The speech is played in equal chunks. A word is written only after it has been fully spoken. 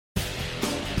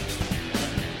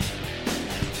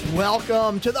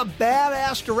Welcome to the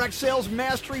Badass Direct Sales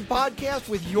Mastery Podcast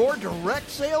with your direct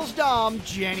sales dom,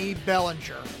 Jenny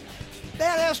Bellinger.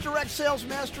 Badass Direct Sales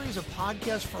Mastery is a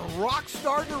podcast for rock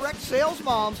star direct sales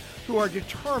moms who are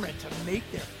determined to make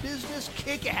their business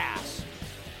kick ass.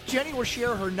 Jenny will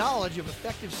share her knowledge of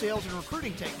effective sales and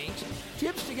recruiting techniques,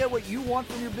 tips to get what you want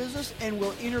from your business, and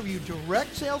will interview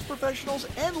direct sales professionals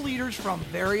and leaders from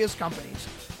various companies.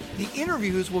 The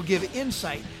interviews will give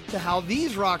insight to how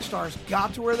these rock stars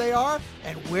got to where they are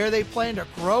and where they plan to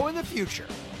grow in the future.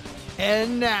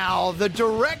 And now, the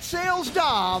direct sales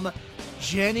dom,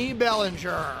 Jenny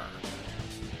Bellinger.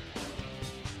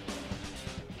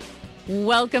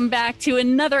 Welcome back to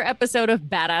another episode of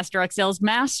Badass Direct Sales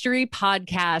Mastery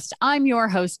Podcast. I'm your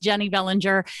host, Jenny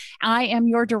Bellinger. I am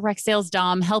your direct sales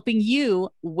dom, helping you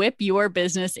whip your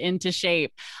business into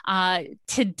shape.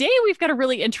 Today, we've got a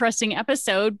really interesting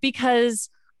episode because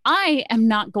I am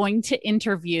not going to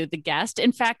interview the guest.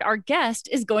 In fact, our guest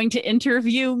is going to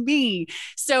interview me.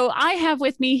 So I have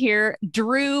with me here,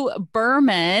 Drew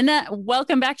Berman.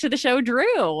 Welcome back to the show,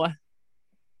 Drew.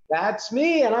 That's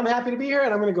me, and I'm happy to be here,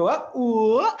 and I'm going to go up.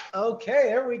 Ooh, okay,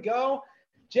 there we go.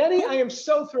 Jenny, I am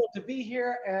so thrilled to be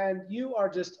here, and you are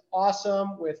just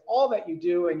awesome with all that you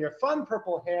do and your fun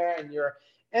purple hair and your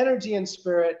energy and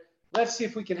spirit. Let's see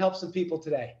if we can help some people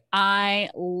today. I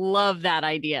love that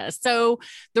idea. So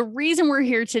the reason we're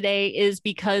here today is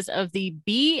because of the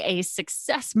Be a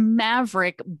Success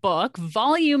Maverick book.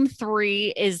 Volume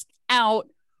 3 is out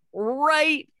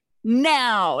right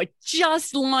now. It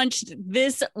just launched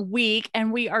this week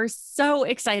and we are so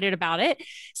excited about it.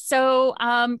 So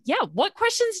what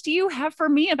questions do you have for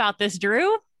me about this,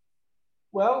 Drew?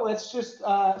 Well, let's just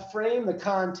frame the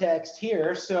context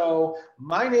here. So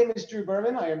my name is Drew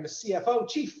Berman. I am the CFO,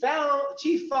 Chief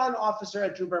Fun Officer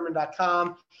at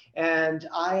drewberman.com. And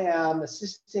I am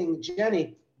assisting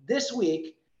Jenny this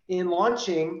week in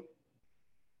launching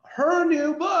her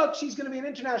new book. She's going to be an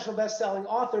international best-selling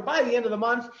author by the end of the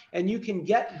month, and you can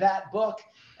get that book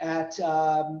at,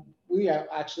 we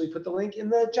actually put the link in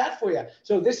the chat for you.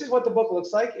 So this is what the book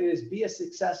looks like. It is Be a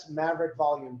Success Maverick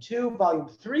Volume 2. Volume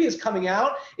 3 is coming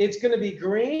out. It's going to be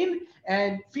green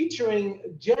and featuring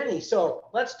Jenny. So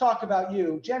let's talk about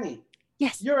you. Jenny,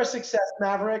 yes, you're a success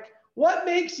maverick. What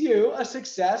makes you a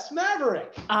success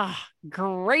maverick?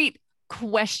 Great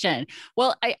question.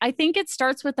 Well, I think it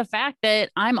starts with the fact that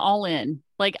I'm all in.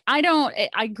 Like I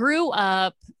grew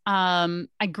up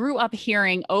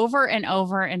hearing over and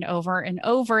over and over and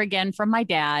over again from my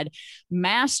dad,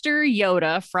 Master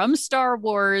Yoda from Star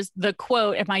Wars, the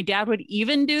quote, and my dad would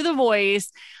even do the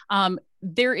voice.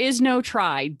 There is no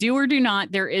try, do or do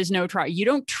not. There is no try. You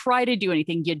don't try to do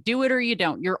anything. You do it or you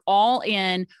don't. You're all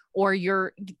in,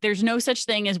 or there's no such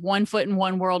thing as one foot in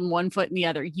one world and one foot in the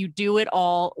other. You do it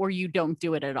all or you don't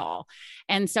do it at all.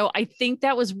 And so I think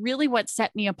that was really what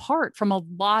set me apart from a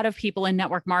lot of people in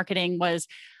network marketing, was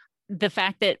the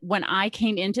fact that when I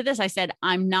came into this, I said,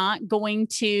 I'm not going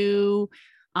to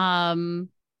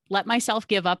let myself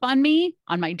give up on me,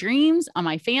 on my dreams, on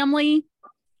my family.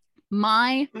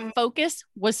 My focus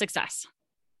was success.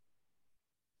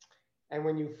 And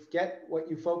when you get what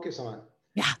you focus on.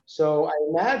 Yeah. So I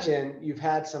imagine you've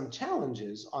had some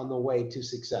challenges on the way to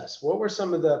success. What were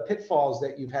some of the pitfalls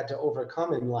that you've had to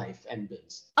overcome in life and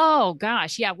biz? Oh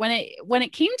gosh. Yeah. When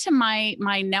it came to my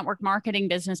network marketing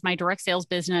business, my direct sales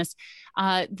business,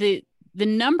 the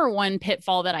number one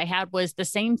pitfall that I had was the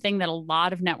same thing that a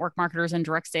lot of network marketers and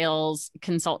direct sales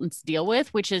consultants deal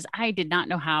with, which is I did not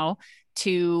know how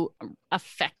to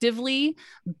effectively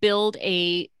build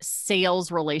a sales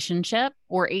relationship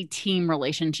or a team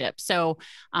relationship. So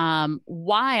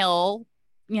while,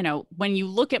 when you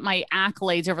look at my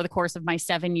accolades over the course of my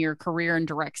 7-year career in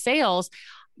direct sales,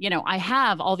 I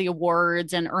have all the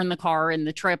awards and earn the car and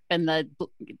the trip and the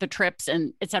trips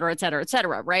and et cetera, et cetera, et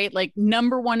cetera, right? Like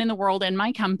number 1 in the world in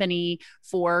my company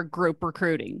for group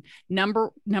recruiting,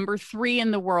 number 3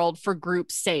 in the world for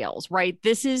group sales, right?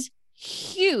 This is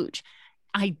huge.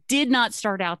 I did not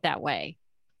start out that way.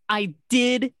 I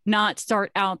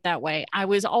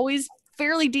was always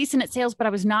fairly decent at sales, but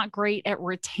I was not great at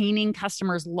retaining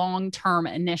customers long-term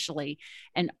initially.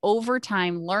 And over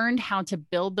time, learned how to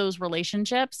build those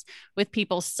relationships with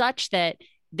people such that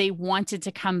they wanted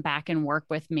to come back and work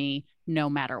with me no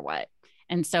matter what.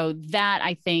 And so that,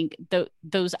 I think,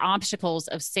 those obstacles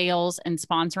of sales and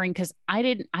sponsoring, because I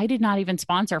did not even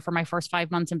sponsor for my first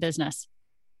 5 months in business.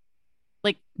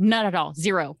 Like none at all.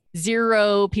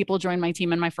 Zero people joined my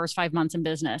team in my first 5 months in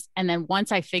business. And then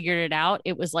once I figured it out,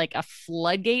 it was like a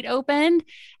floodgate opened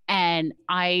and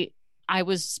I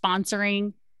was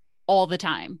sponsoring all the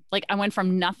time. Like I went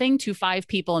from nothing to 5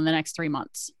 people in the next 3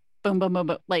 months. boom, boom, boom,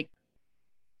 boom, like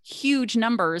huge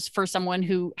numbers for someone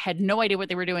who had no idea what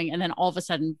they were doing. And then all of a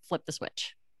sudden flip the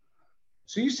switch.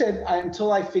 So you said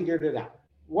until I figured it out.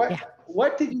 Yeah.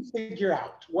 What did you figure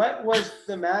out? What was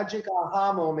the magic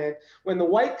aha moment when the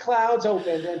white clouds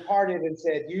opened and parted and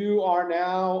said, you are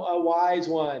now a wise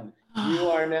one. You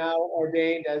are now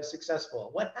ordained as successful.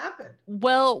 What happened?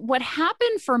 Well, what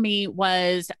happened for me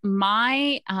was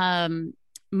my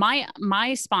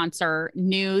sponsor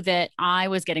knew that I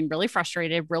was getting really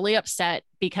frustrated, really upset,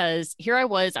 because here I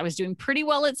was doing pretty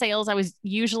well at sales. I was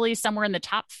usually somewhere in the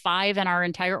top 5 in our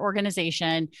entire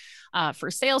organization for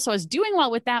sales. So I was doing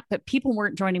well with that, but people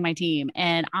weren't joining my team.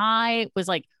 And I was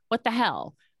like, what the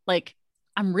hell? Like,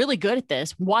 I'm really good at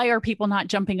this. Why are people not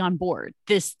jumping on board?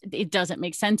 It doesn't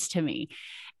make sense to me.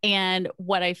 And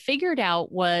what I figured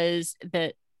out was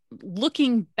that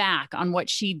looking back on what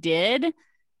she did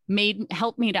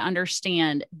helped me to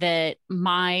understand that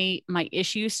my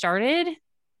issue started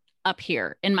up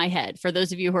here in my head. For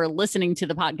those of you who are listening to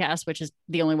the podcast, which is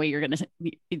the only way you're going to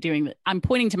be doing that, I'm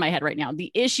pointing to my head right now.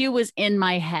 The issue was in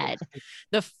my head.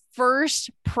 The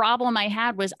first problem I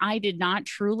had was I did not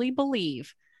truly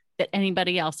believe that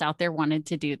anybody else out there wanted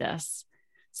to do this.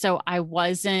 So I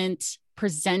wasn't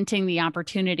presenting the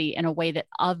opportunity in a way that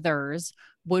others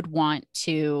would want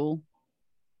to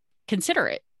consider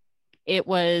it. It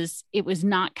was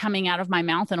not coming out of my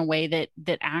mouth in a way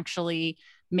that actually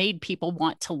made people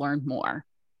want to learn more.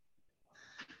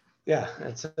 Yeah,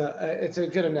 it's a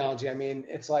good analogy. I mean,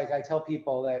 it's like I tell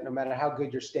people that no matter how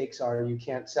good your steaks are, you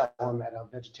can't sell them at a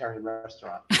vegetarian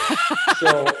restaurant.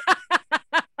 So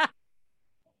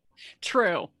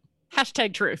true.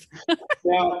 Hashtag truth.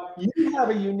 Now, you have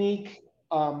a unique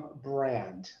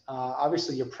brand.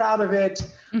 Obviously, you're proud of it.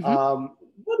 Mm-hmm.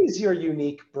 What is your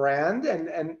unique brand,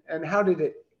 and how did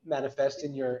it manifest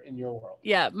in your world?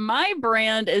 Yeah, my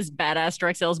brand is Badass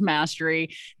Direct Sales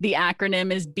Mastery. The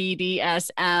acronym is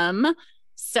BDSM.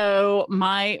 So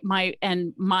my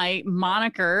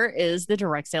moniker is the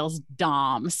Direct Sales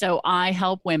Dom. So I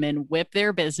help women whip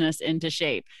their business into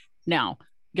shape. Now,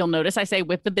 you'll notice I say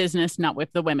whip the business, not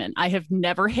whip the women. I have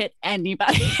never hit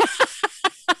anybody.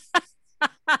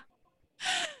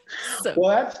 So,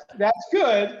 well, that's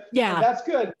good. Yeah, that's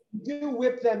good. You do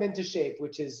whip them into shape,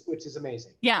 which is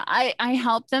amazing. Yeah, I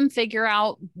help them figure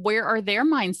out where are their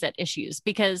mindset issues,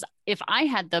 because if I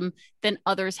had them, then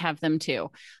others have them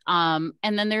too. And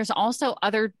then there's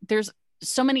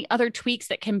so many other tweaks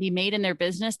that can be made in their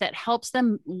business that helps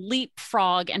them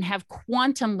leapfrog and have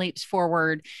quantum leaps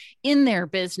forward in their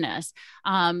business.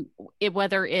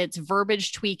 Whether it's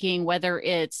verbiage tweaking, whether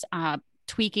it's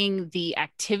tweaking the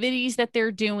activities that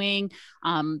they're doing,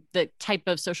 the type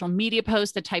of social media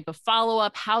post, the type of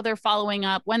follow-up, how they're following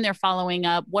up, when they're following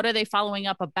up, what are they following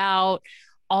up about,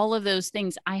 all of those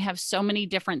things. I have so many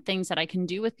different things that I can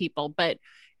do with people, but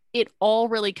it all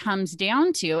really comes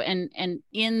down to, and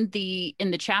in the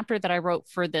chapter that I wrote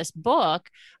for this book,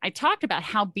 I talked about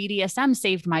how BDSM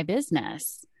saved my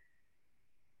business,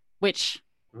 which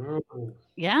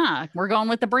yeah, we're going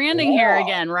with the branding here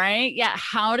again, right? Yeah.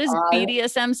 How does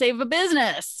BDSM save a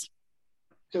business?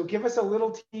 So give us a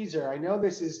little teaser. I know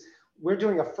we're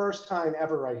doing a first time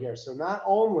ever right here. So not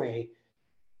only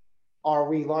are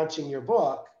we launching your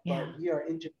book, but we are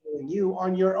interviewing you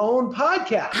on your own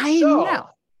podcast. I know.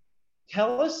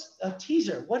 Tell us a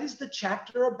teaser. What is the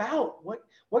chapter about?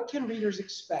 What can readers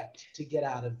expect to get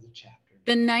out of the chapter?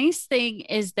 The nice thing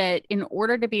is that in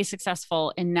order to be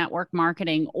successful in network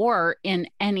marketing or in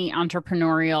any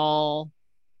entrepreneurial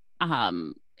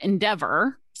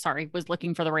endeavor, was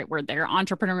looking for the right word there,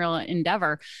 entrepreneurial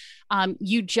endeavor,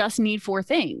 you just need 4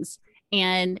 things.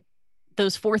 And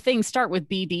those 4 things start with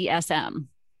BDSM.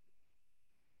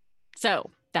 So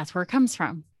that's where it comes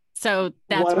from. So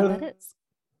that's what it is.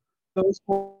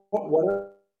 What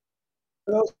are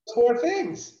those 4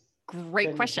 things?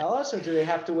 Great question. Tell us, or do they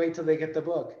have to wait till they get the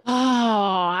book? Oh,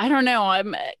 I don't know.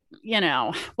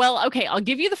 Well, okay, I'll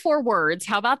give you the 4 words.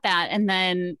 How about that? And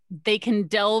then they can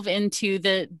delve into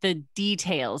the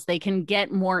details. They can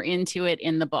get more into it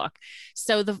in the book.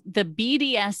 So the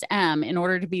BDSM, in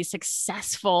order to be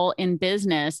successful in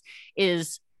business,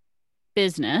 is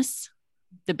business.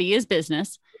 The B is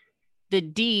business. The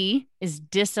D is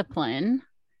discipline.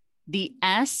 The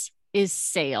S is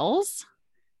sales.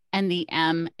 And the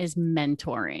M is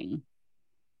mentoring.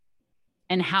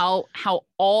 And how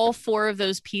all 4 of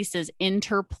those pieces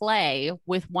interplay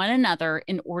with one another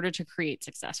in order to create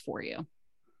success for you.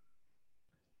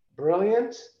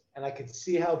 Brilliant. And I could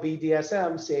see how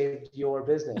BDSM saved your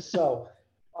business. So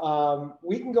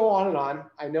we can go on and on.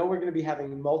 I know we're going to be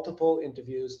having multiple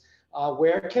interviews.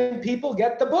 Where can people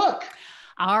get the book?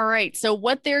 All right. So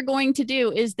what they're going to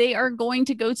do is they are going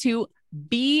to go to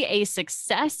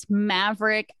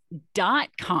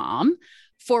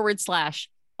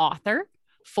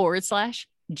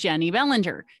beasuccessmaverick.com/author/Jenny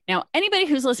Bellinger. Now, anybody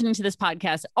who's listening to this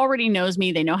podcast already knows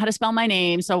me. They know how to spell my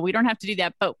name, so we don't have to do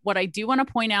that. But what I do want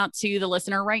to point out to the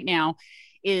listener right now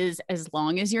is, as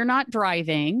long as you're not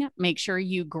driving, make sure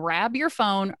you grab your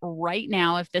phone right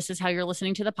now. If this is how you're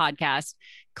listening to the podcast,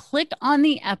 click on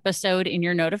the episode in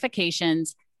your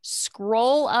notifications,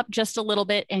 scroll up just a little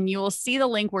bit, and you will see the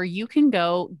link where you can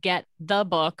go get the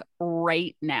book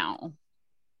right now.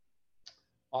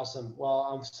 Awesome. Well,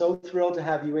 I'm so thrilled to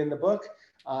have you in the book.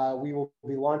 We will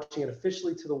be launching it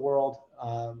officially to the world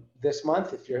this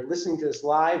month. If you're listening to this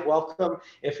live, welcome.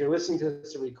 If you're listening to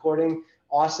this recording,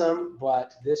 awesome.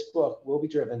 But this book will be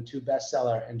driven to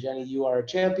bestseller. And Jenny, you are a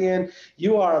champion.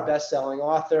 You are a best-selling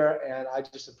author, and I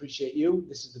just appreciate you.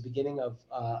 This is the beginning of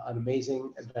an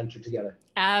amazing adventure together.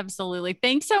 Absolutely.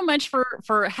 Thanks so much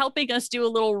for helping us do a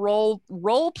little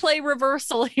role play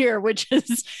reversal here, which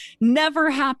has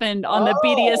never happened on the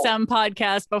BDSM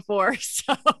podcast before.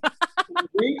 So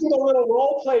we did a little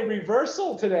role play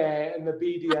reversal today in the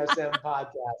BDSM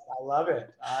podcast. I love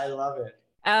it. I love it.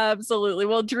 Absolutely.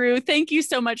 Well, Drew, thank you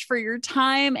so much for your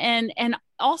time and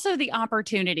also the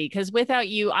opportunity, because without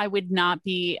you, I would not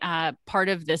be part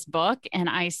of this book. And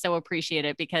I so appreciate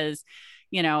it because,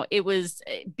 you know, it was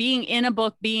being in a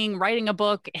book, writing a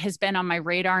book has been on my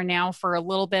radar now for a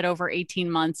little bit over 18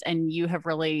 months. And you have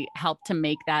really helped to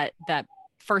make that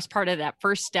first part of that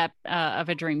first step of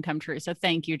a dream come true. So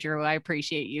thank you, Drew. I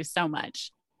appreciate you so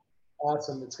much.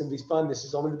 Awesome. It's going to be fun. This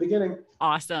is only the beginning.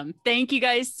 Awesome. Thank you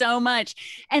guys so much.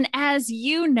 And as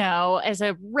you know, as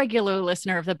a regular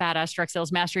listener of the Badass Direct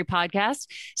Sales Mastery podcast,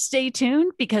 stay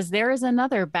tuned because there is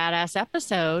another badass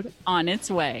episode on its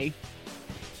way.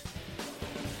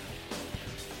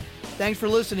 Thanks for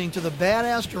listening to the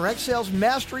Badass Direct Sales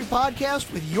Mastery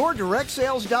podcast with your direct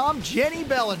sales dom, Jenny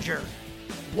Bellinger.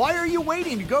 Why are you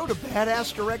waiting to go to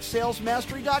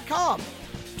badassdirectsalesmastery.com?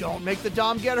 Don't make the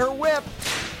dom get her whip.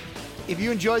 If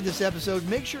you enjoyed this episode,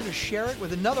 make sure to share it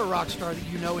with another rock star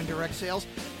that you know in direct sales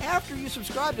after you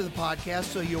subscribe to the podcast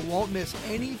so you won't miss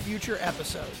any future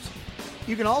episodes.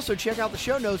 You can also check out the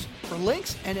show notes for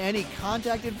links and any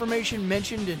contact information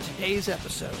mentioned in today's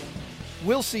episode.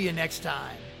 We'll see you next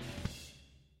time.